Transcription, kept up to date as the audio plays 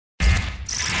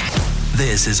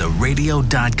This is a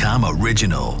Radio.com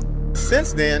original.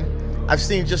 Since then, I've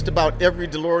seen just about every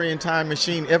DeLorean time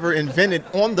machine ever invented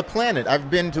on the planet. I've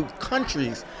been to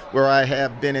countries where I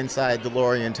have been inside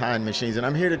DeLorean time machines, and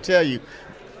I'm here to tell you,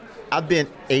 I've been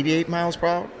 88 miles per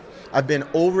hour. I've been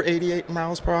over 88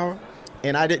 miles per hour,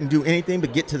 and I didn't do anything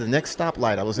but get to the next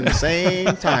stoplight. I was in the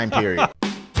same time period.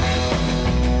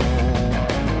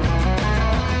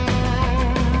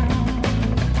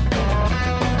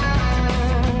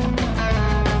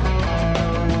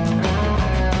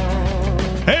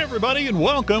 Everybody, and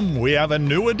welcome. We have a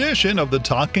new edition of the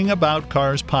Talking About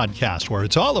Cars podcast, where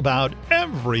it's all about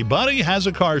everybody has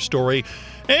a car story,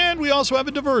 and we also have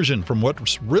a diversion from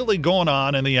what's really going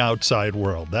on in the outside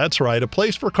world. That's right, a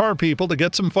place for car people to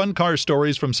get some fun car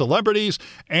stories from celebrities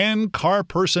and car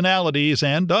personalities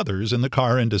and others in the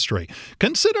car industry.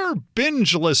 Consider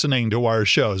binge listening to our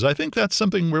shows. I think that's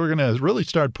something we're going to really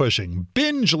start pushing.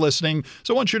 Binge listening.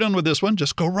 So once you're done with this one,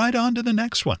 just go right on to the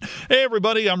next one. Hey,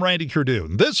 everybody, I'm Randy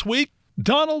Cardoon. This week,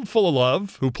 Donald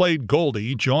Fullilove, who played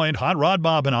Goldie, joined Hot Rod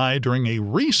Bob and I during a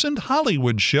recent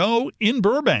Hollywood show in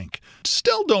Burbank.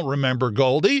 Still don't remember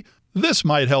Goldie. This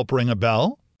might help ring a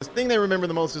bell. The thing they remember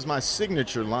the most is my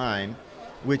signature line,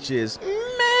 which is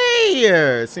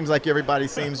Mayor. It seems like everybody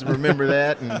seems to remember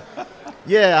that. And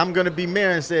yeah, I'm going to be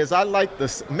mayor, and says, I like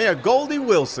the Mayor Goldie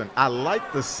Wilson. I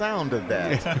like the sound of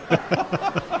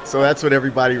that. So that's what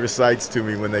everybody recites to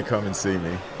me when they come and see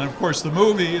me. And of course, the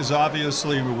movie is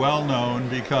obviously well known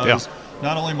because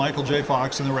not only Michael J.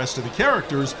 Fox and the rest of the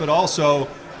characters, but also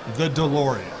the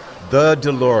DeLorean. The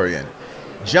DeLorean.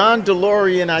 John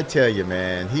DeLorean, I tell you,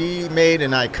 man, he made an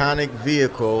iconic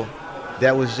vehicle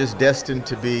that was just destined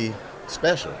to be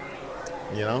special,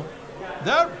 you know?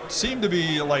 That seemed to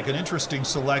be like an interesting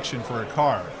selection for a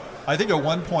car. I think at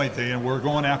one point they were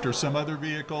going after some other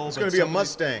vehicle. It's going to be a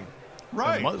Mustang.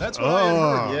 Right, that's what I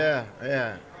had heard.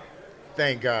 Yeah.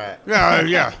 Thank God.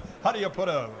 Yeah. How do you put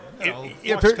a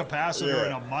flux capacitor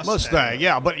in a Mustang?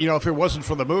 Yeah, but if it wasn't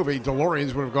for the movie,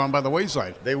 DeLoreans would have gone by the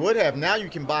wayside. They would have. Now you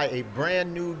can buy a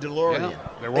brand new DeLorean. Yeah,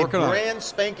 they're working on it. A brand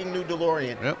spanking new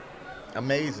DeLorean. Yep.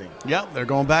 Amazing. Yeah, they're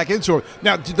going back into it.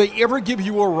 Now, did they ever give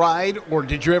you a ride, or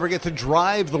did you ever get to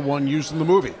drive the one used in the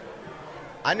movie?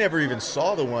 I never even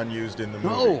saw the one used in the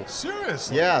movie. No.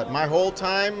 Seriously? Yeah, my whole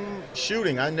time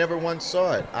shooting, I never once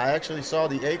saw it. I actually saw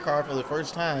the A-car for the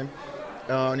first time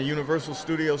on the Universal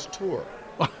Studios tour.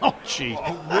 Oh, gee.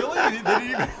 Oh,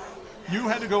 really? You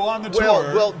had to go on the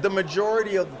tour? Well, the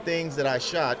majority of the things that I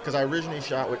shot, because I originally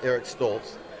shot with Eric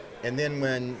Stoltz, and then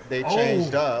when they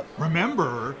changed up...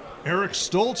 Remember, Eric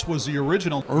Stoltz was the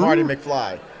original... Marty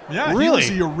McFly. Yeah, really? He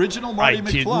was the original Marty McFly.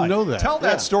 I didn't know that. Tell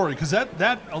that story, because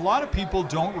that a lot of people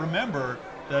don't remember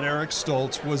that Eric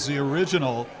Stoltz was the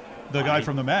original... The guy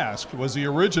from The Mask was the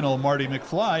original Marty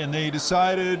McFly, and they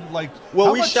decided,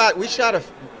 Well, we shot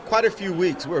quite a few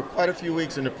weeks. We were quite a few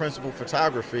weeks into principal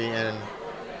photography, and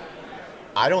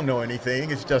I don't know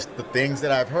anything. It's just the things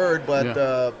that I've heard,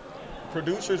 but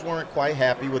producers weren't quite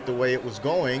happy with the way it was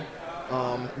going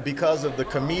because of the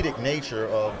comedic nature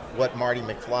of what Marty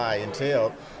McFly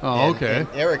entailed. And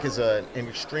Eric is an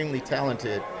extremely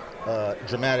talented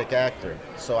dramatic actor,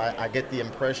 so I get the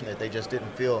impression that they just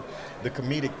didn't feel the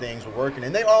comedic things were working,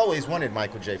 and they always wanted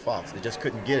Michael J. Fox. They just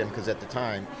couldn't get him because at the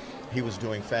time he was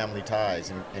doing Family Ties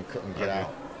and couldn't get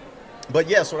out. But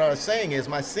yes, what I was saying is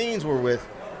my scenes were with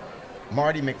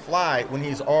Marty McFly when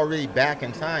he's already back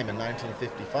in time in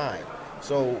 1955.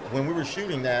 So when we were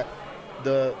shooting that,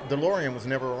 the DeLorean was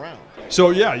never around. So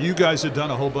yeah, you guys had done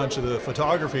a whole bunch of the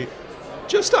photography.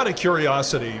 Just out of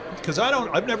curiosity, because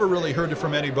I've never really heard it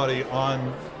from anybody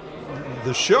on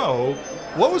the show.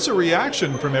 What was the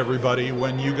reaction from everybody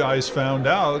when you guys found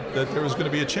out that there was going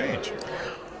to be a change?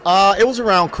 It was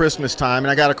around Christmas time,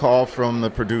 and I got a call from the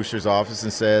producer's office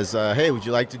and says, hey, would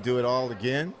you like to do it all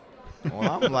again?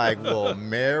 Well, I'm like, well,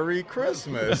 Merry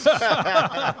Christmas.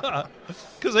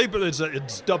 Because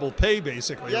it's double pay,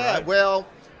 basically, yeah, right? Well,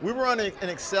 we were on an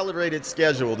accelerated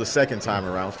schedule the second time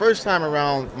around. First time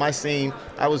around, my scene,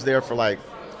 I was there for like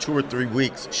 2 or 3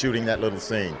 weeks shooting that little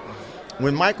scene.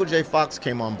 When Michael J. Fox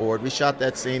came on board, we shot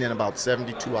that scene in about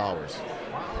 72 hours.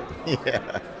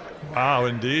 Yeah. Wow,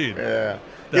 indeed. Yeah.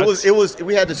 It was.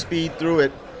 We had to speed through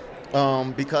it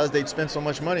because they'd spent so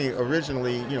much money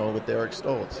originally, with Eric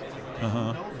Stoltz.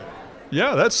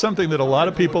 Yeah, that's something that a lot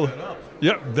of people...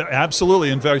 Yeah,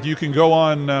 absolutely. In fact, you can go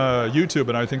on YouTube,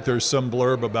 and I think there's some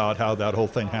blurb about how that whole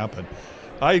thing happened.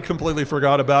 I completely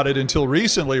forgot about it until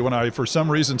recently when I, for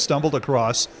some reason, stumbled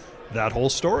across that whole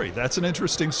story. That's an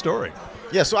interesting story.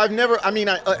 Yeah, so I've never,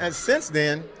 since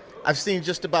then, I've seen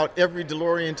just about every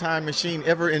DeLorean time machine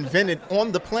ever invented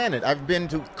on the planet. I've been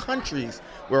to countries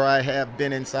where I have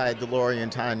been inside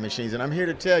DeLorean time machines, and I'm here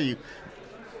to tell you,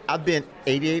 I've been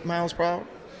 88 miles per hour.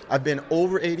 I've been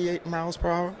over 88 miles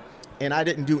per hour, and I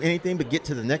didn't do anything but get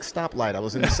to the next stoplight. I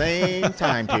was in the same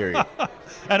time period.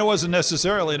 And it wasn't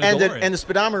necessarily in a DeLorean. And the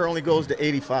speedometer only goes to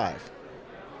 85.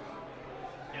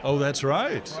 Oh, that's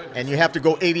right. And you have to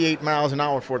go 88 miles an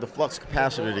hour for the flux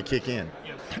capacitor to kick in.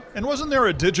 And wasn't there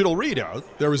a digital readout?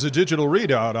 There was a digital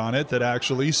readout on it that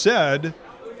actually said,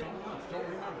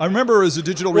 I remember it was a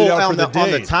digital readout for the date.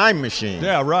 On the time machine.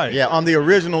 Yeah, right. Yeah, on the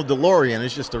original DeLorean,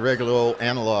 it's just a regular old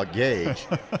analog gauge.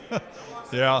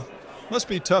 Yeah. Must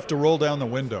be tough to roll down the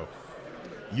window.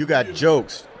 You got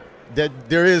jokes.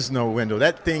 There is no window.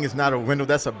 That thing is not a window.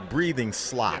 That's a breathing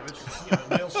slot.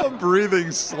 A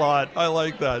breathing slot. I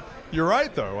like that. You're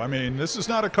right, though. I mean, this is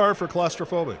not a car for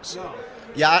claustrophobics. No.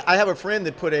 Yeah, I have a friend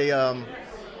that put a,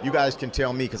 you guys can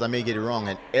tell me because I may get it wrong,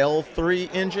 an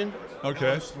L3 engine.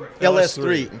 Okay.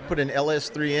 LS3. Put an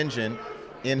LS3 engine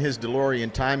in his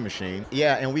DeLorean time machine.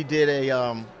 Yeah, and we did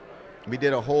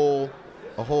a whole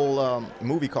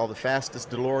movie called The Fastest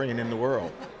DeLorean in the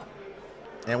World.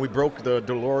 And we broke the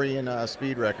DeLorean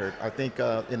speed record. I think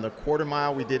in the quarter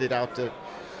mile we did it out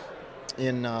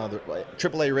in the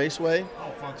AAA Raceway.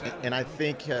 Oh, fantastic. And I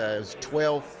think it was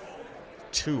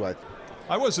 12-2.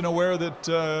 I wasn't aware that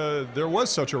there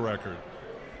was such a record.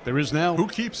 There is now. Who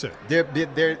keeps it?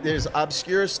 There's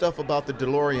obscure stuff about the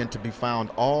DeLorean to be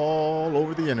found all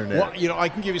over the internet. Well, I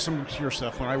can give you some obscure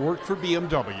stuff. When I worked for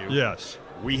BMW, Yes.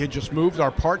 we had just moved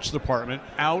our parts department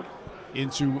out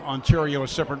into Ontario, a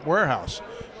separate warehouse.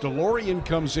 DeLorean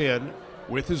comes in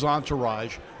with his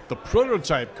entourage, the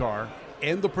prototype car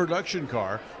and the production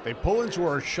car. They pull into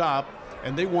our shop,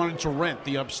 and they wanted to rent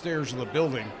the upstairs of the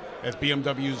building at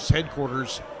BMW's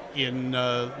headquarters in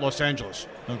Los Angeles.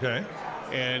 Okay.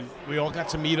 And we all got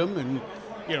to meet him,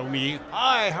 and me,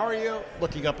 hi, how are you?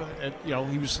 Looking up at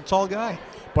he was a tall guy,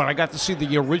 but I got to see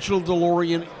the original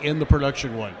DeLorean and the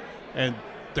production one, and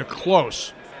they're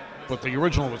close, but the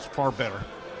original was far better.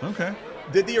 Okay.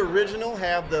 Did the original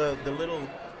have the little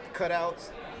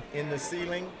cutouts in the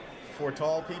ceiling for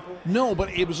tall people? No, but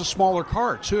it was a smaller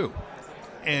car too,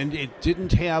 and it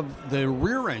didn't have the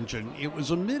rear engine. It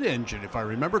was a mid-engine, if I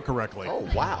remember correctly. Oh,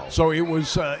 wow. So it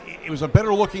was a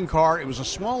better-looking car. It was a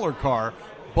smaller car,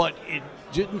 but it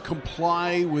didn't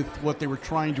comply with what they were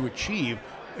trying to achieve.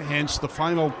 Hence, the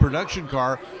final production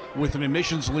car with an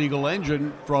emissions-legal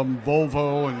engine from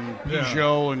Volvo and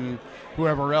Peugeot and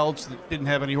whoever else that didn't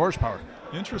have any horsepower.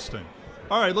 Interesting.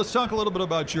 All right, let's talk a little bit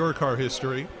about your car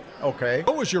history. Okay.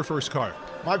 What was your first car?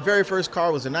 My very first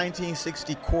car was a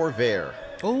 1960 Corvair.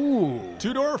 Oh.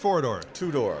 2-door or 4-door?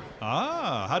 2-door.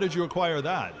 Ah, how did you acquire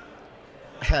that?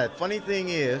 Funny thing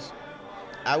is,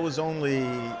 I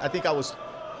think I was...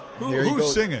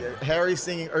 Who's singing? Harry's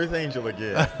singing Earth Angel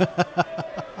again.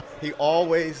 He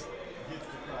always gets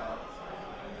the crowd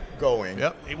going.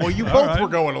 Yep. Well, you both were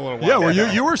going a little while. Yeah,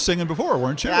 well, you were singing before,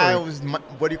 weren't you? I was,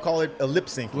 what do you call it? A lip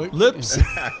sync. Lips.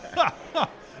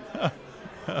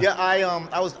 Yeah,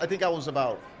 I think I was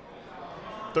about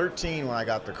 13 when I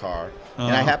got the car,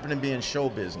 and I happened to be in show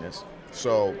business.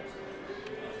 So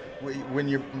when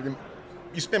you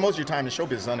spend most of your time in show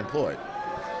business unemployed.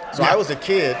 So I was a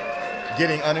kid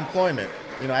getting unemployment.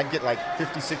 I'd get like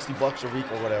 $50, $60 a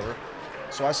week or whatever.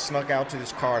 So I snuck out to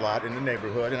this car lot in the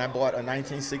neighborhood, and I bought a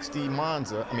 1960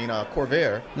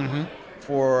 Corvair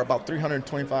for about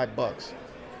 $325.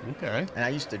 Okay. And I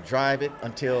used to drive it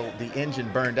until the engine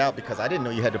burned out because I didn't know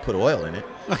you had to put oil in it.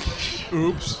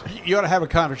 Oops. You ought to have a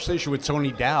conversation with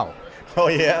Tony Dow. Oh,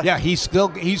 yeah? Yeah, he's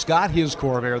got his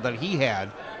Corvair that he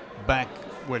had back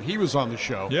when he was on the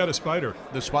show. Yeah, the Spider.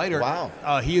 The Spider.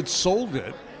 Wow. He had sold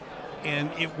it, and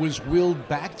it was willed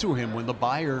back to him when the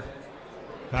buyer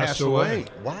passed away.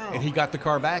 Wow. And he got the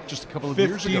car back just a couple of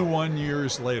years ago. 51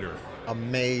 years later.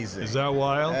 Amazing. Is that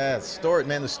wild? Yeah,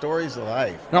 the stories of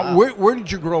life. Now, Wow. where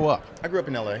did you grow up? I grew up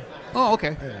in L.A. Oh,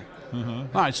 okay. Yeah.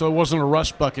 All right, so it wasn't a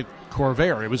rust bucket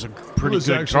Corvair. It was a pretty It was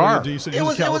good actually car. a decent. It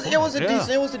was Yeah.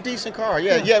 a decent car.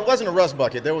 Yeah, it wasn't a rust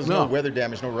bucket. There was no weather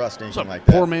damage, no rust, It's anything a like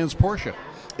that. poor man's Porsche.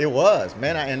 It was,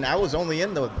 man. And I was only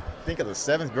in the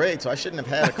 7th grade, so I shouldn't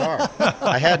have had a car.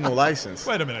 I had no license.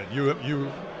 Wait a minute. You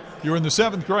were in the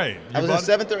 7th grade. I was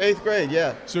in 7th or 8th grade,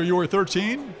 yeah. So you were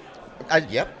 13?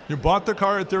 Yep. You bought the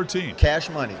car at 13. Cash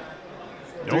money.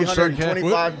 No one's turned cash.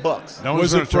 $325. No one's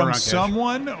Was gonna it turn from around cash.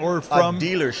 someone or from A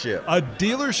dealership. A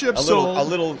dealership A sold.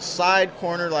 little side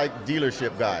corner like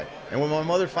dealership guy. And when my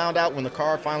mother found out when the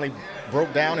car finally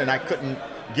broke down and I couldn't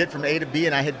get from A to B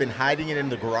and I had been hiding it in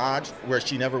the garage where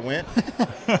she never went,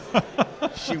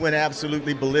 she went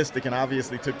absolutely ballistic and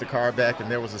obviously took the car back, and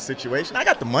there was a situation. I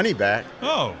got the money back.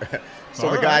 Oh. So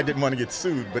all the guy right. didn't want to get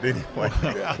sued, but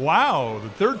anyway. Wow.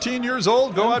 13 years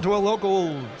old, go out to a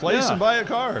local place Yeah. and buy a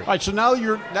car. All right, so now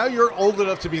you're old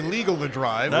enough to be legal to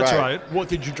drive. That's Right. right. What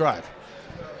did you drive?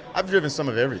 I've driven some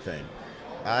of everything.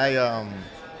 I've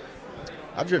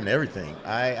driven everything.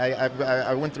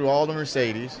 I went through all the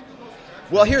Mercedes.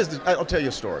 Well, I'll tell you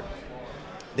a story.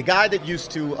 The guy that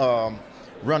used to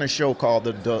run a show called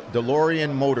the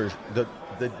DeLorean Motors, the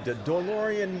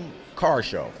DeLorean Car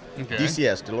Show, Okay.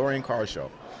 DCS, DeLorean Car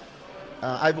Show.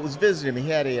 I was visiting him. He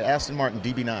had a Aston Martin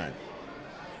DB9,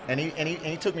 and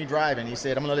he took me driving. He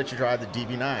said, "I'm gonna let you drive the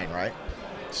DB9, right?"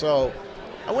 So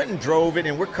I went and drove it,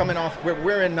 and we're coming off.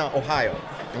 We're in Ohio,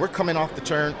 and we're coming off the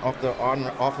turn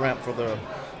off ramp for the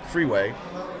freeway,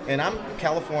 and I'm in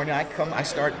California. I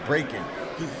start braking.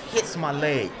 He hits my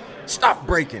leg. Stop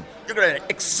braking. You're gonna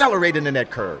accelerate into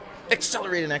that curve.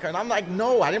 Accelerate in that curve. And I'm like,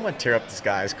 no, I didn't want to tear up this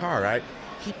guy's car, right?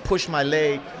 He pushed my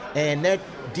leg, and that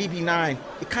DB9,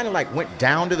 it kind of like went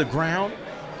down to the ground,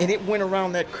 and it went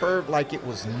around that curve like it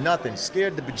was nothing.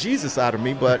 Scared the bejesus out of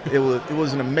me, but it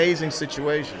was an amazing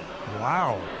situation.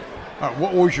 Wow.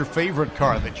 What was your favorite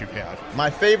car that you had? My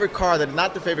favorite car,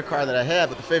 not the favorite car that I had,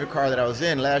 but the favorite car that I was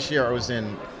in, last year I was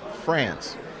in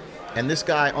France. And this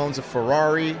guy owns a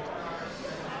Ferrari.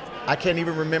 I can't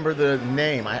even remember the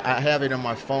name. I have it on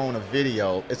my phone, a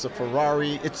video. It's a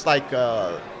Ferrari. It's like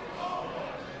a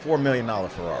 $4 million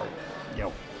Ferrari.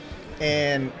 Yo.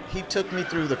 And he took me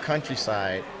through the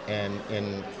countryside and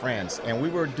in France. And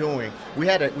we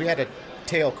had a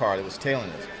tail car that was tailing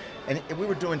us. And we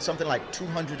were doing something like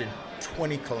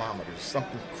 220 kilometers,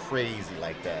 something crazy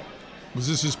like that. Was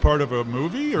this as part of a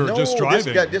movie or No, just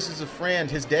driving? This is a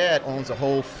friend. His dad owns a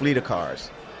whole fleet of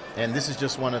cars. And this is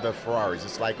just one of the Ferraris.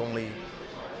 It's like only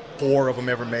 4 of them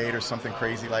ever made or something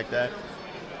crazy like that.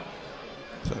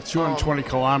 So 220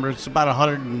 kilometers. It's about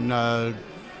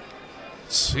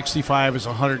 165 is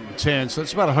 110. So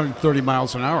that's about 130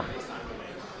 miles an hour.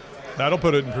 That'll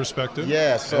put it in perspective.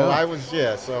 Yeah, so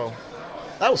so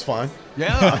that was fun.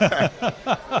 Yeah.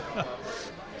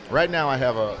 Right now I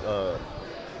have a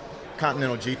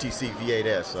Continental GTC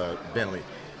V8S Bentley.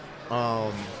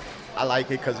 I like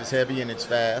it because it's heavy and it's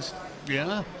fast,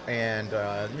 Yeah. and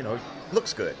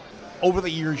looks good. Over the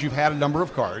years, you've had a number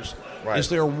of cars. Right. Is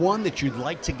there one that you'd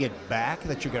like to get back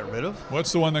that you got rid of?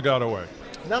 What's the one that got away?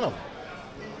 None of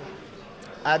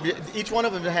them. Each one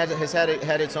of them has had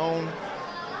its own.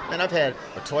 And I've had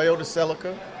a Toyota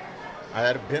Celica. I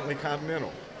had a Bentley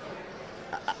Continental.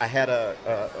 I had a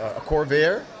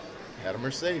Corvair. I had a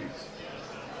Mercedes.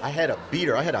 I had a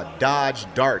beater. I had a Dodge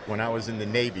Dart when I was in the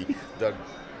Navy. The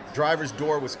driver's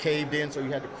door was caved in, so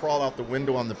you had to crawl out the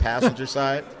window on the passenger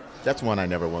side. That's one I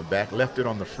never went back. Left it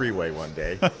on the freeway one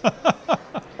day.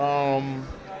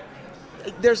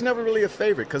 There's never really a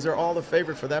favorite because they're all the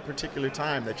favorite for that particular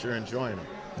time that you're enjoying them.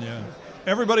 Yeah.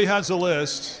 Everybody has a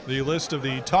list, the list of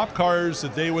the top cars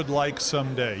that they would like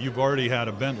someday. You've already had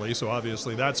a Bentley, so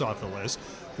obviously that's off the list.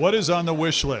 What is on the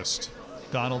wish list,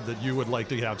 Donald, that you would like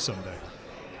to have someday?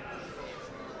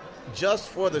 Just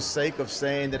for the sake of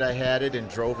saying that I had it and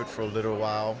drove it for a little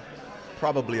while,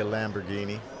 probably a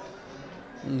Lamborghini.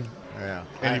 Yeah.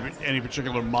 Any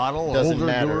particular model? Doesn't older,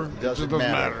 matter. newer? Doesn't It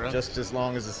matter. huh? Just as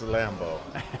long as it's a Lambo.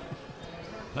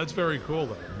 That's very cool,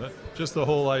 though. Just the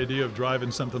whole idea of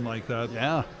driving something like that.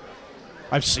 Yeah.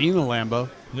 I've seen a Lambo.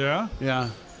 Yeah? Yeah.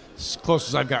 As close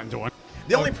as I've gotten to one.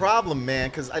 The only problem, man,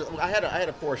 because I had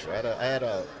a Porsche. I had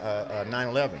a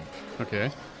 911. Okay.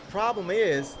 Problem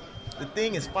is, the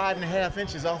thing is 5.5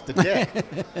 inches off the deck.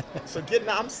 So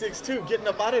I'm 6'2", getting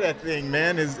up out of that thing,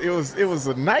 man, it was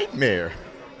a nightmare.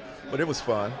 But it was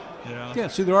fun. Yeah. Yeah,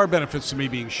 see, there are benefits to me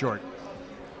being short.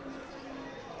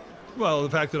 Well, the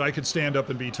fact that I could stand up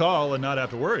and be tall and not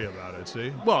have to worry about it,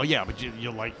 see? Well, yeah, but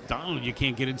you're like, Donald, you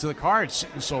can't get into the car. It's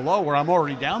sitting so low where I'm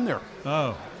already down there.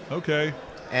 Oh, okay.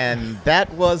 And that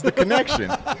was the connection.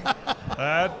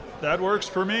 That works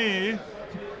for me.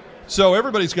 So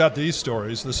everybody's got these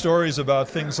stories, the stories about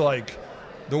things like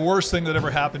the worst thing that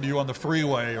ever happened to you on the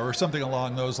freeway or something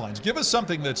along those lines. Give us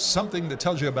something that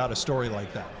tells you about a story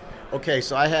like that. Okay,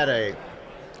 so I had a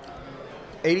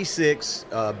 86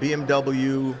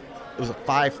 BMW. It was a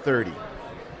 530.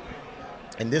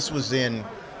 And this was in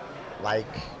like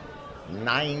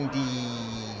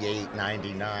 98,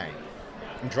 99.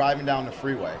 I'm driving down the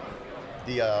freeway,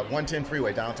 the 110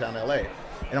 freeway downtown LA.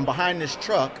 And I'm behind this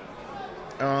truck,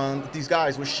 these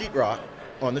guys with sheetrock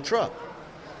on the truck.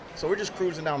 So we're just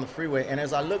cruising down the freeway, and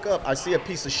as I look up, I see a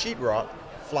piece of sheetrock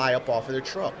fly up off of their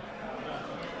truck.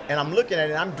 And I'm looking at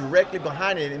it, and I'm directly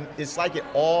behind it, and it's like it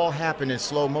all happened in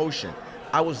slow motion.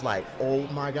 I was like, oh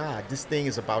my God, this thing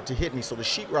is about to hit me. So the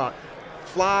sheetrock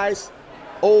flies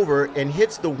over and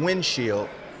hits the windshield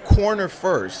corner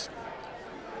first,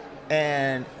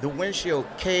 and the windshield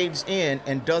caves in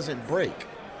and doesn't break.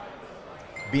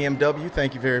 BMW,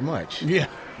 thank you very much. Yeah.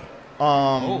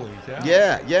 Holy cow.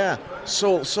 Yeah.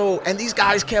 So, and these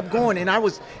guys kept going, and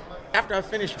after I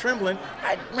finished trembling,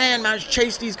 I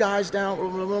chased these guys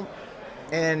down,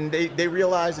 and they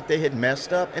realized that they had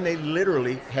messed up, and they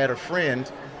literally had a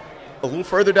friend a little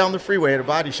further down the freeway at a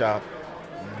body shop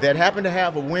that happened to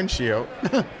have a windshield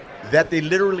that they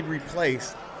literally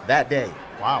replaced that day.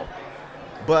 Wow.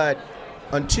 But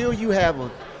until you have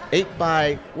a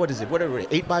 8x4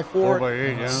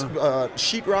 4x8, yeah.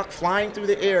 sheetrock flying through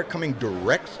the air coming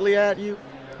directly at you,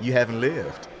 you haven't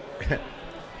lived.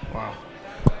 Wow.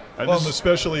 Well, and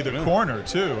especially the corner,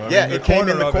 too. It came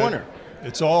in the corner.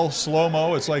 It's all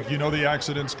slow-mo. It's like the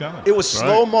accident's coming. It was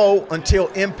slow-mo until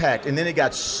impact, and then it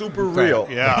got super real.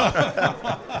 Yeah.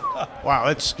 Wow,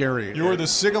 that's scary. You were the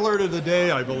SIG alert of the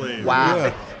day, I believe. Wow.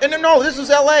 Yeah. And no, this was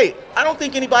L.A. I don't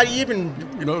think anybody even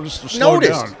Just to slow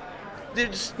noticed. down. They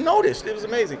just noticed. It was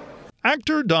amazing.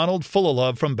 Actor Donald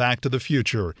Fullilove from Back to the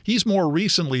Future. He's more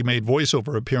recently made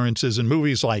voiceover appearances in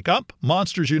movies like Up,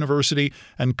 Monsters University,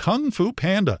 and Kung Fu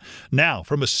Panda. Now,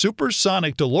 from a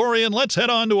supersonic DeLorean, let's head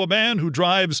on to a man who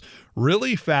drives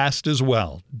really fast as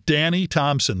well. Danny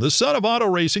Thompson, the son of auto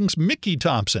racing's Mickey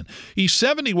Thompson. He's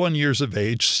 71 years of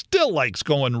age, still likes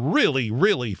going really,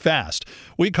 really fast.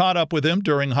 We caught up with him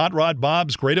during Hot Rod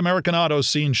Bob's Great American Auto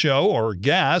Scene Show, or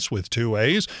GAS with 2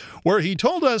 A's, where he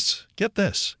told us, get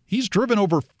this, he's driven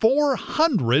over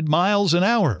 400 miles an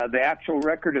hour. The actual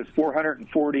record is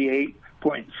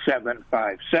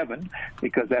 448.757,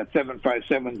 because that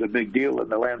 757 is a big deal in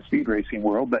the land speed racing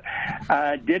world. But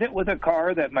did it with a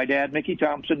car that my dad, Mickey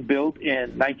Thompson, built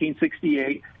in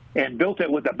 1968, and built it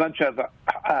with a bunch of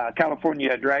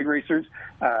California drag racers,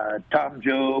 Tom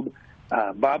Job,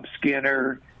 Bob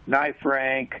Skinner, Nye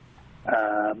Frank,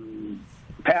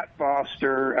 Pat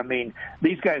Foster. I mean,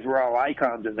 these guys were all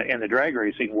icons in the drag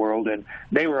racing world, and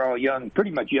they were all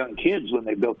pretty much young kids when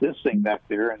they built this thing back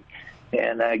there.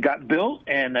 And it got built,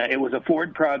 and it was a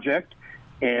Ford project.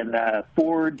 And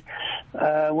Ford,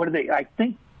 I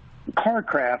think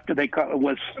Carcraft, they call it,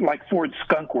 was like Ford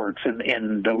Skunk Works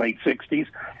in the late 60s.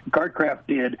 Carcraft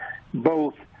did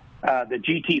both the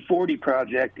GT40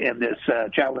 project and this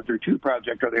Challenger 2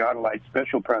 project, or the Autolite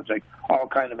Special project, all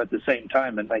kind of at the same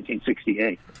time in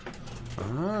 1968. All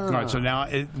right, so now,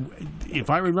 if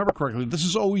I remember correctly, this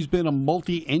has always been a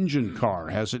multi-engine car,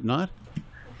 has it not?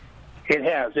 It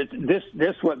has.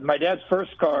 This was my dad's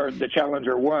first car, the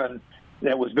Challenger 1,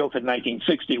 that was built in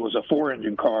 1960, was a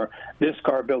 4-engine car. This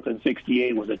car, built in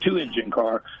 68, was a 2-engine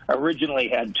car. Originally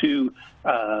had 2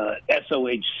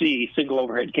 SOHC, single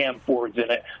overhead cam Fords in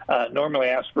it. Normally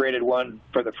aspirated one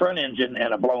for the front engine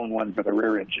and a blown one for the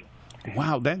rear engine.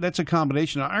 Wow, that's a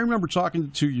combination. I remember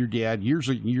talking to your dad years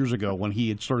ago when he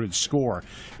had started SCORE,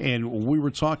 and we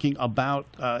were talking about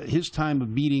his time of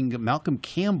meeting Malcolm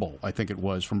Campbell, I think it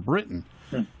was, from Britain.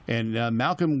 And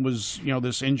Malcolm was,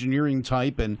 this engineering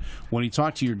type, and when he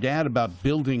talked to your dad about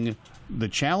building the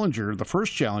Challenger, the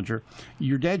first Challenger,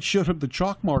 your dad showed him the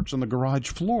chalk marks on the garage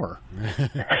floor.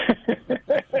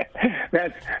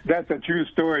 That's a true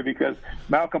story, because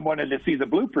Malcolm wanted to see the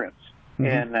blueprints.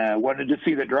 And wanted to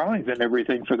see the drawings and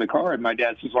everything for the car. And my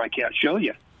dad says, well, I can't show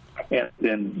you. And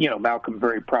then, Malcolm,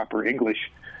 very proper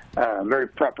English, very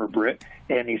proper Brit.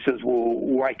 And he says, well,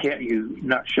 why can't you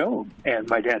not show them? And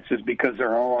my dad says, because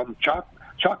they're all on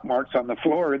chalk marks on the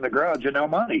floor in the garage in El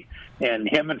Monte. And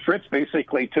him and Fritz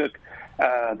basically took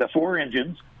the 4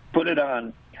 engines, put it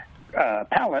on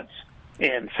pallets,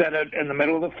 and set it in the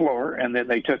middle of the floor. And then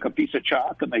they took a piece of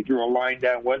chalk and they drew a line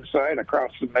down one side,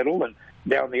 across the middle, and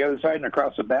down the other side and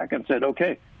across the back, and said,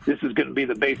 okay, this is going to be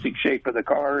the basic shape of the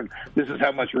car, and this is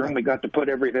how much room we got to put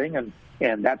everything,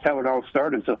 and that's how it all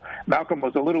started. So Malcolm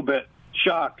was a little bit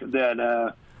shocked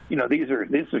that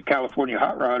this is California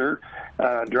hot rodder,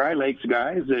 Dry Lakes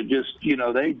guys that just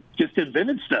they just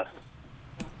invented stuff.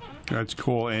 That's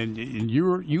cool, and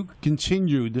you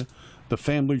continued the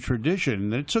family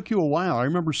tradition. It took you a while. I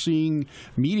remember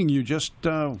meeting you just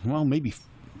maybe,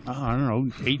 I don't know,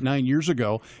 8-9 years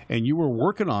ago, and you were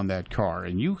working on that car,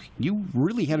 and you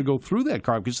really had to go through that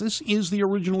car, because this is the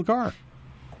original car.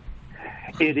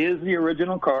 It is the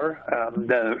original car.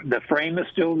 The frame is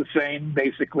still the same,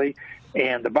 basically,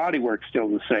 and the bodywork's still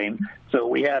the same. So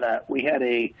we had a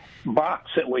box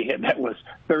that was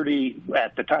 30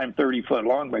 at the time 30 foot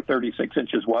long by 36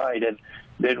 inches wide, and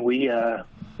then we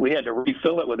we had to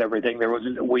refill it with everything.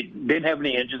 We didn't have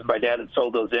any engines. My dad had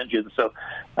sold those engines, so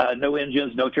no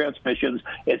engines, no transmissions.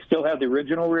 It still had the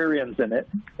original rear ends in it.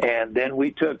 And then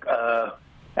we took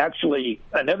actually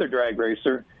another drag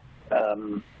racer.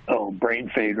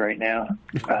 Brain fade right now.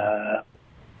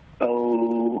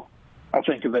 I'll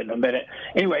think of it in a minute.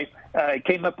 Anyway, it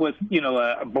came up with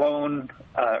unblown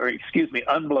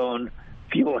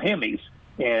fuel Hemis.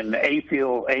 And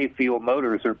A-fuel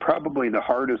motors are probably the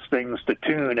hardest things to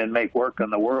tune and make work in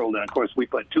the world. And, of course, we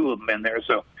put 2 of them in there,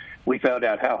 so we found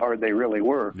out how hard they really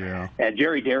were. Yeah. And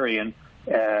Jerry Darian,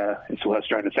 it's what I was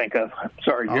trying to think of.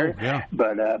 Sorry, Jerry. Oh, yeah.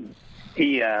 But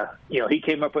he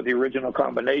came up with the original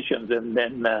combinations. And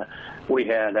then we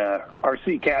had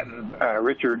R.C. Catton,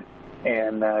 Richard,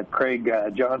 and Craig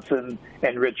Johnson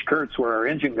and Rich Kurtz were our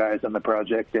engine guys on the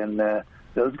project. And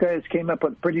those guys came up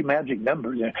with pretty magic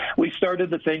numbers. We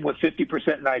started the thing with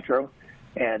 50% nitro,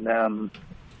 and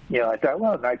I thought,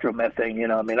 well,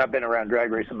 nitromethane. I've been around drag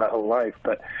racing my whole life,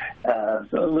 but so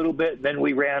a little bit. Then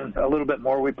we ran a little bit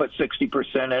more. We put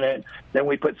 60% in it. Then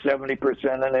we put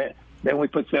 70% in it. Then we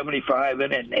put 75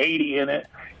 in it and 80 in it.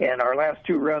 And our last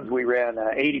 2 runs, we ran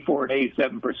 84 and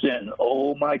 87%.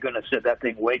 Oh my goodness, did that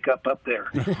thing wake up there?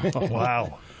 Oh,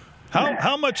 wow.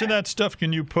 How much of that stuff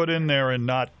can you put in there and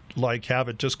not have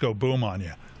it just go boom on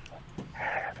you?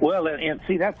 Well, and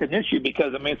see, that's an issue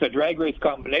because, it's a drag race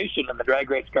combination, and the drag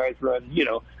race guys run,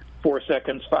 4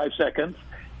 seconds, 5 seconds,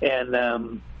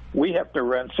 and we have to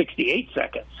run 68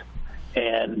 seconds.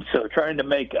 And so trying to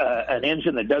make an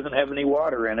engine that doesn't have any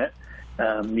water in it,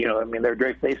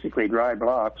 they're basically dry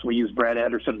blocks. We use Brad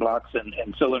Anderson blocks and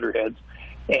cylinder heads,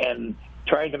 and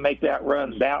trying to make that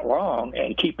run that long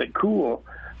and keep it cool,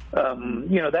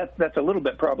 that's a little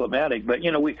bit problematic. But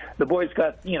the boys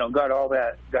got all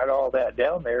that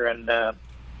down there, and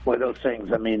with those things,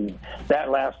 that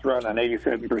last run on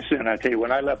 87%, I tell you,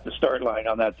 when I left the start line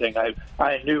on that thing, I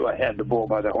knew I had the bull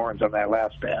by the horns on that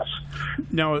last pass.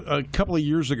 Now, a couple of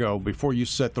years ago, before you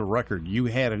set the record, you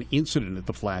had an incident at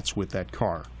the flats with that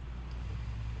car,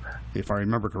 if I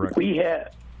remember correctly. We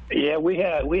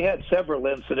had several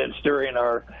incidents during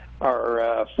our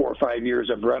 4 or 5 years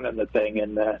of running the thing,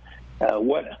 and the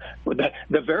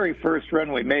very first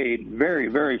run we made,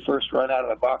 very first run out of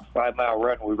the box, 5-mile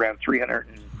run, we ran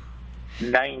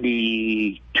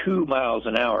 392 miles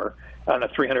an hour on a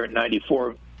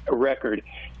 394 record,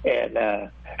 and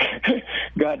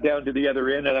got down to the other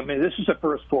end. And this is the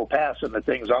first full pass, and the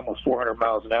thing's almost 400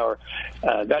 miles an hour.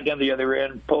 Got down the other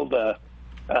end, turned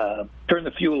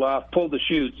the fuel off, pulled the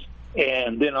chutes,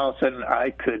 and then all of a sudden I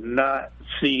could not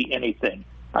see anything.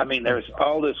 There's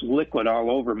all this liquid all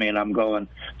over me, and I'm going.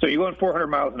 So you're going 400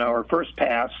 miles an hour, first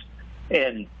pass,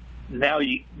 and now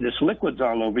this liquid's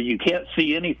all over. You can't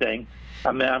see anything.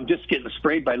 I'm just getting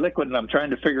sprayed by liquid, and I'm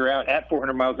trying to figure out at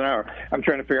 400 miles an hour. I'm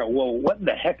trying to figure out, well, what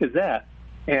the heck is that?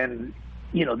 And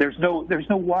there's no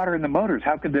water in the motors.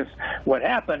 How could this? What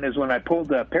happened is when I pulled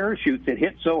the parachutes, it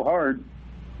hit so hard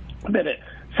that it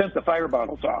sent the fire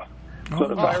bottles off. So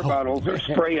the fire bottles are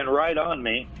spraying right on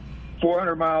me,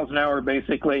 400 miles an hour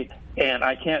basically, and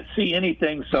I can't see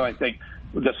anything. So I think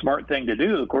the smart thing to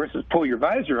do, of course, is pull your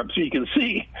visor up so you can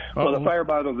see. Well, the fire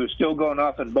bottles are still going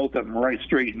off, and both of them right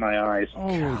straight in my eyes.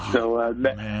 So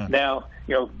now,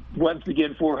 once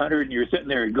again, 400, and you're sitting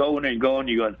there going and going,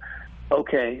 you're going,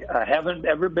 okay, I haven't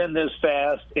ever been this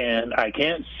fast, and I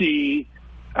can't see.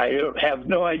 I have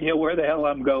no idea where the hell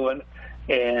I'm going,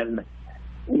 and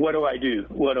what do I do?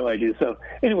 So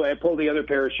anyway, I pulled the other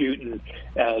parachute and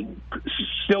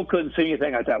still couldn't see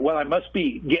anything. I thought, well, I must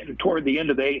be getting toward the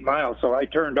end of the 8 miles, so I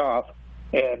turned off.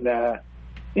 And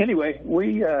anyway,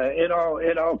 it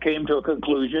all came to a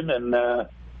conclusion, and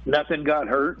nothing got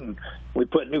hurt, and we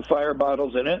put new fire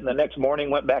bottles in it, and the next morning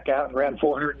went back out and ran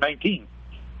 419.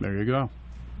 There you go.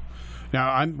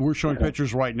 Now, we're showing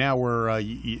pictures right now where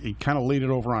you kind of laid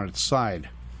it over on its side.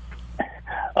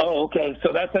 Oh, okay.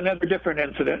 So that's another different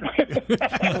incident.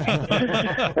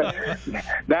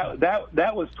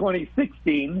 that was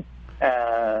 2016,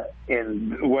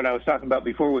 and what I was talking about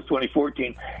before was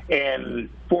 2014. And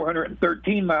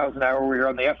 413 miles an hour, we were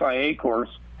on the FIA course.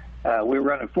 We were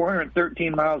running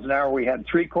 413 miles an hour. We had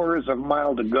 3/4 of a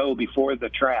mile to go before the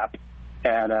trap.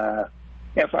 At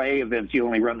FIA events, you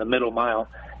only run the middle mile,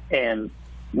 and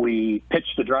we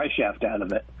pitched the dry shaft out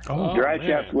of it. Dry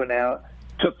shaft went out,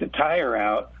 took the tire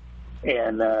out,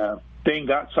 and thing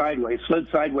got sideways, slid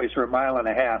sideways for 1.5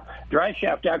 miles. Dry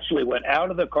shaft actually went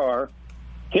out of the car,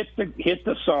 hit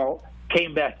the salt,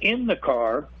 came back in the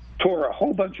car, tore a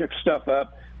whole bunch of stuff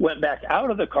up, went back out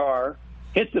of the car,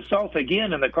 hit the salt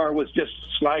again, and the car was just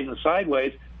sliding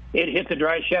sideways. it hit the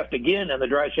dry shaft again, and the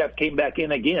dry shaft came back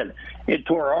in again. It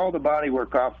tore all the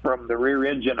bodywork off from the rear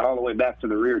engine all the way back to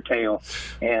the rear tail.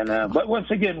 And but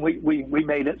once again, we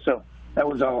made it, so that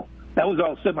was all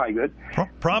semi-good.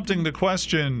 Prompting the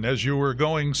question as you were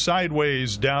going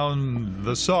sideways down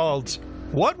the Salts,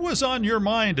 what was on your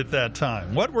mind at that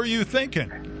time? What were you thinking?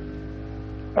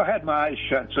 I had my eyes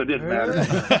shut, so it didn't matter.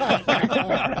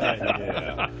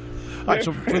 Yeah. All right,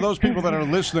 so for those people that are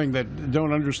listening that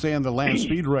don't understand the land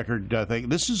speed record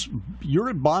thing, you're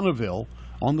at Bonneville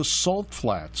on the Salt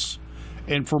Flats.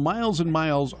 And for miles and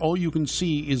miles, all you can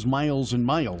see is miles and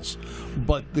miles.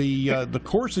 But the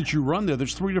course that you run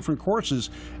there's 3 different courses,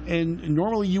 and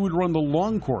normally you would run the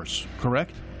long course,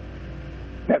 correct?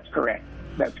 That's correct.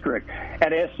 That's correct.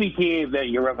 At SCTA event,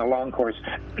 you run the long course.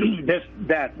 When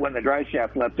the dry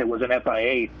shaft left, it was an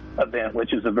FIA event,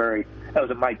 which is that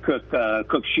was a Mike Cook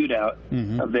shootout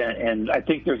event, and I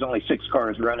think there's only 6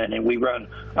 cars running, and we run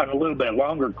on a little bit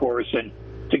longer course. And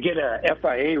to get a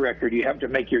FIA record, you have to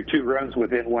make your 2 runs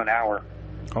within 1 hour.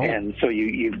 Oh. And so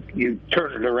you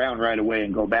turn it around right away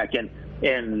and go back in.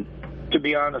 And to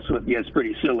be honest with you, it's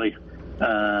pretty silly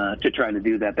to try to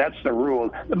do that. That's the rule.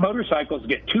 The motorcycles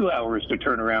get 2 hours to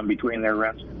turn around between their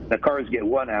runs. The cars get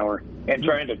 1 hour. And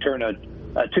trying to turn a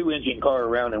 2-engine car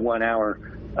around in 1 hour,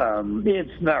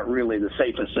 it's not really the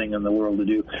safest thing in the world to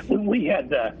do. We had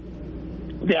the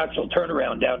actual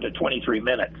turnaround down to 23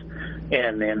 minutes.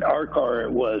 And then our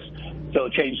car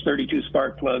changed 32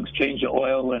 spark plugs, changed the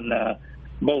oil in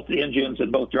both engines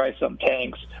and both dry sump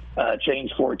tanks,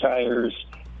 changed 4 tires,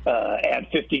 add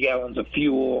 50 gallons of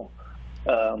fuel,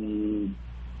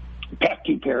 pack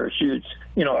 2 parachutes,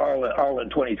 all in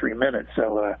 23 minutes.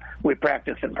 So we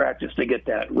practiced to get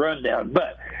that run down.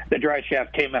 But the dry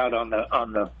shaft came out on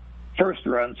the first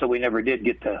run, so we never did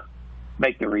get to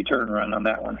make the return run on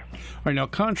that one. All right, now,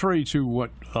 contrary to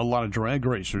what a lot of drag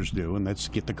racers do, and that's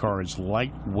get the car as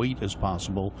lightweight as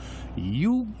possible,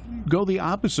 you go the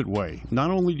opposite way. Not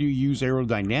only do you use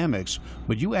aerodynamics,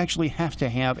 but you actually have to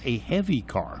have a heavy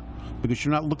car because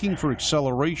you're not looking for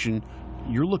acceleration,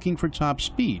 you're looking for top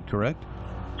speed, correct?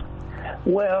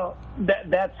 Well,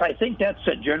 I think that's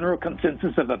a general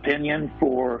consensus of opinion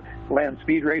for land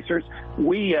speed racers.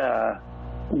 We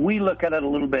look at it a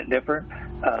little bit different.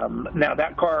 Now,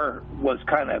 that car was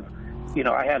kind of,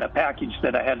 I had a package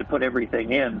that I had to put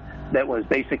everything in that was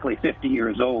basically 50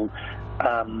 years old.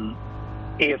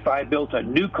 If I built a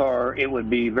new car, it would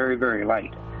be very, very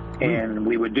light, and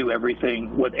we would do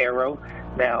everything with aero.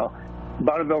 Now,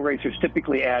 Bonneville racers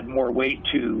typically add more weight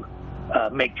to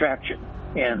make traction,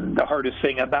 and the hardest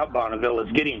thing about Bonneville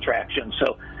is getting traction.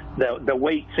 So the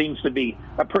weight seems to be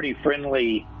a pretty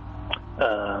friendly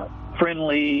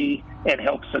and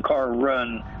helps the car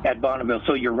run at Bonneville.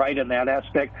 So you're right in that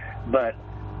aspect, but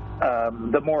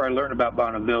the more I learn about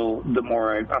Bonneville, the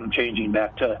more I'm changing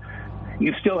back to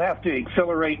you still have to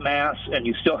accelerate mass and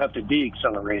you still have to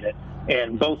deaccelerate it.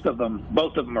 And both of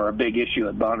them are a big issue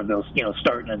at Bonneville,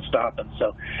 starting and stopping.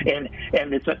 So, and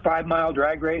it's a 5-mile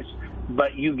drag race,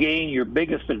 but you gain your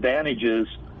biggest advantages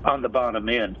on the bottom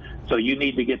end. So you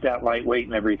need to get that lightweight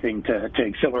and everything to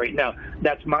accelerate. Now,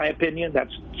 that's my opinion.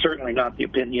 That's certainly not the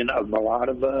opinion of a lot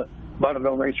of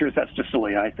Bonneville racers. That's just the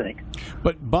way I think.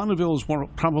 But Bonneville is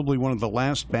probably one of the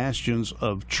last bastions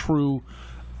of true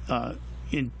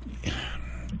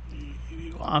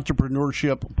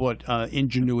entrepreneurship, but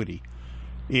ingenuity.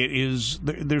 It is.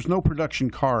 There's no production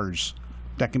cars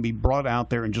that can be brought out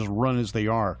there and just run as they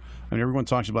are. I mean, everyone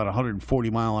talks about a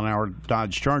 140-mile-an-hour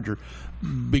Dodge Charger.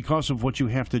 Because of what you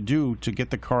have to do to get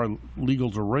the car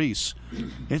legal to race,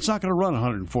 it's not going to run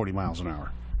 140 miles an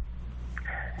hour.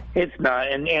 It's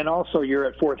not, and also you're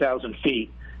at 4,000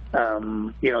 feet,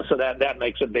 so that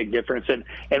makes a big difference.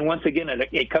 And once again,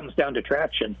 it comes down to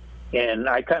traction. And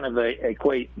I kind of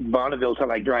equate Bonneville to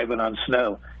like driving on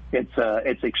snow.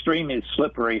 It's extremely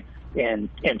slippery, and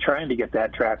trying to get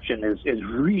that traction is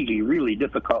really, really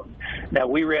difficult. Now,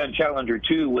 we ran Challenger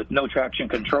 2 with no traction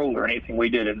control or anything. We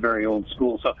did it very old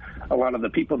school. So a lot of the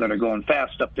people that are going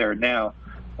fast up there now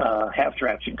have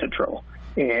traction control.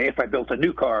 And if I built a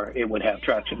new car, it would have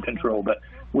traction control. But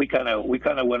we kind of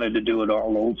wanted to do it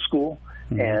all old school.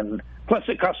 Mm-hmm. And plus,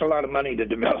 it costs a lot of money to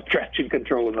develop traction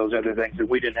control and those other things, and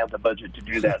we didn't have the budget to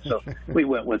do that. So we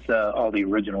went with all the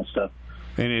original stuff.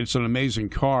 And it's an amazing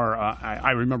car.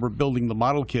 I remember building the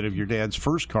model kit of your dad's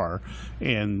first car,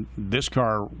 and this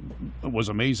car was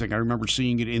amazing. I remember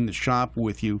seeing it in the shop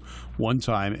with you one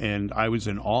time, and I was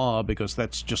in awe because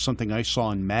that's just something I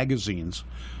saw in magazines.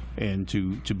 And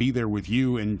to be there with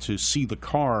you and to see the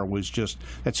car was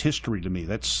that's history to me.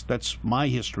 That's my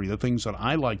history, the things that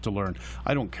I like to learn.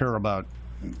 I don't care about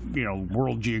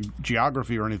world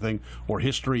geography or anything or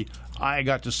history. I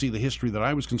got to see the history that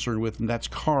I was concerned with, and that's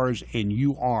cars, and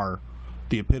you are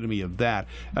the epitome of that.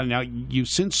 Now, you've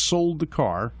since sold the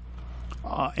car.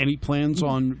 Any plans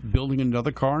on building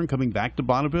another car and coming back to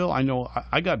Bonneville? I know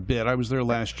I got bid. I was there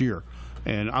last year,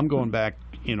 and I'm going back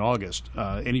in August.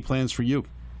 Any plans for you?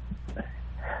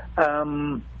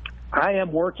 I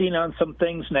am working on some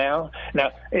things now.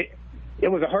 Now, it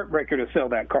was a heartbreaker to sell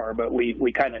that car, but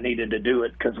we kind of needed to do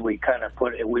it because we kind of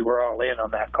we were all in on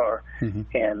that car.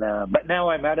 Mm-hmm. And but now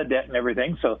I'm out of debt and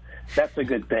everything, so that's a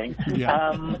good thing.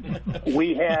 Yeah.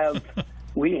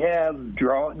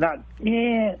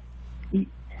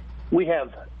 We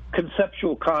have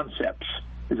conceptual concepts.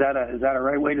 Is that a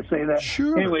right way to say that?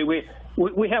 Sure. Anyway,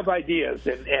 we have ideas,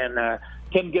 and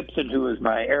Ken Gibson, who is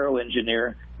my aero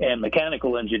engineer and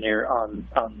mechanical engineer on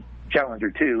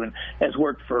Challenger 2, and has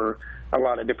worked for a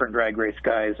lot of different drag race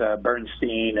guys,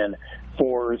 Bernstein and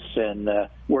Force, and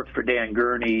worked for Dan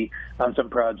Gurney on some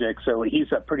projects. So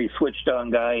he's a pretty switched on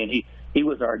guy, and he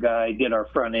was our guy, did our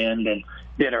front end and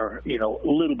did our, a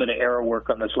little bit of aero work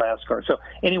on this last car. So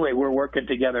anyway, we're working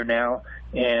together now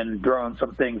and drawing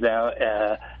some things out.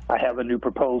 I have a new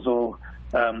proposal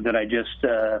that I just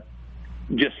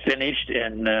finished,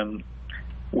 and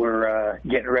we're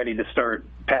getting ready to start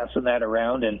passing that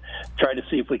around and try to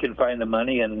see if we can find the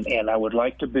money. And I would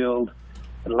like to build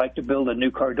a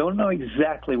new car. Don't know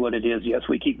exactly what it is. Yes,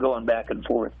 we keep going back and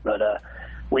forth, but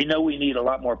we know we need a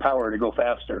lot more power to go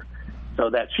faster. So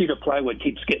that sheet of plywood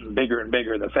keeps getting bigger and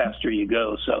bigger the faster you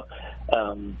go. So,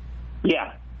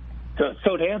 yeah.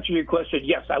 So to answer your question,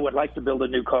 yes, I would like to build a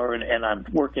new car, and I'm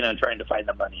working on trying to find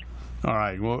the money. All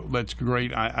right. Well, that's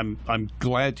great. I'm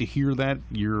glad to hear that.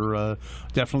 You're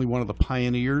definitely one of the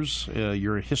pioneers.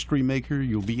 You're a history maker.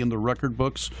 You'll be in the record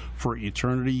books for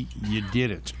eternity. You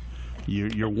did it.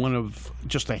 You're one of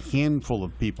just a handful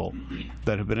of people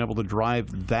that have been able to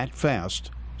drive that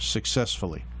fast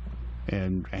successfully.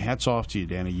 And hats off to you,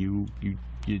 Danny. You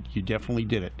definitely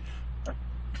did it.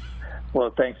 Well,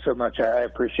 thanks so much. I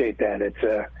appreciate that.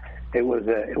 It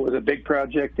was a big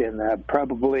project, and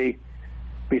probably,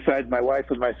 besides my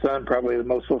wife and my son, probably the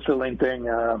most fulfilling thing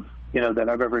that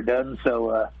I've ever done.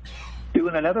 So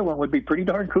doing another one would be pretty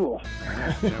darn cool.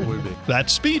 That would be.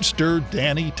 That's Speedster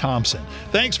Danny Thompson.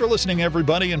 Thanks for listening,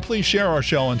 everybody, and please share our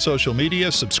show on social media.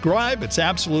 Subscribe. It's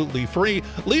absolutely free.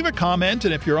 Leave a comment,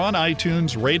 and if you're on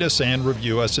iTunes, rate us and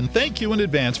review us. And thank you in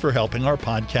advance for helping our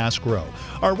podcast grow.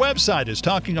 Our website is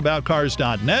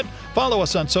talkingaboutcars.net. Follow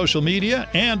us on social media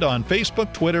and on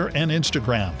Facebook, Twitter, and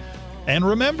Instagram. And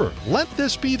remember, let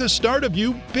this be the start of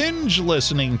you binge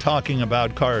listening Talking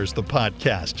About Cars, the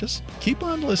podcast. Just keep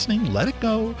on listening. Let it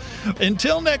go.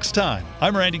 Until next time,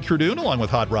 I'm Randy Cardoon along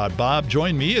with Hot Rod Bob.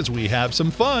 Join me as we have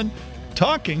some fun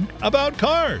talking about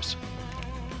cars.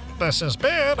 This has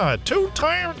been a Two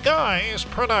Tired Guys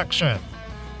production.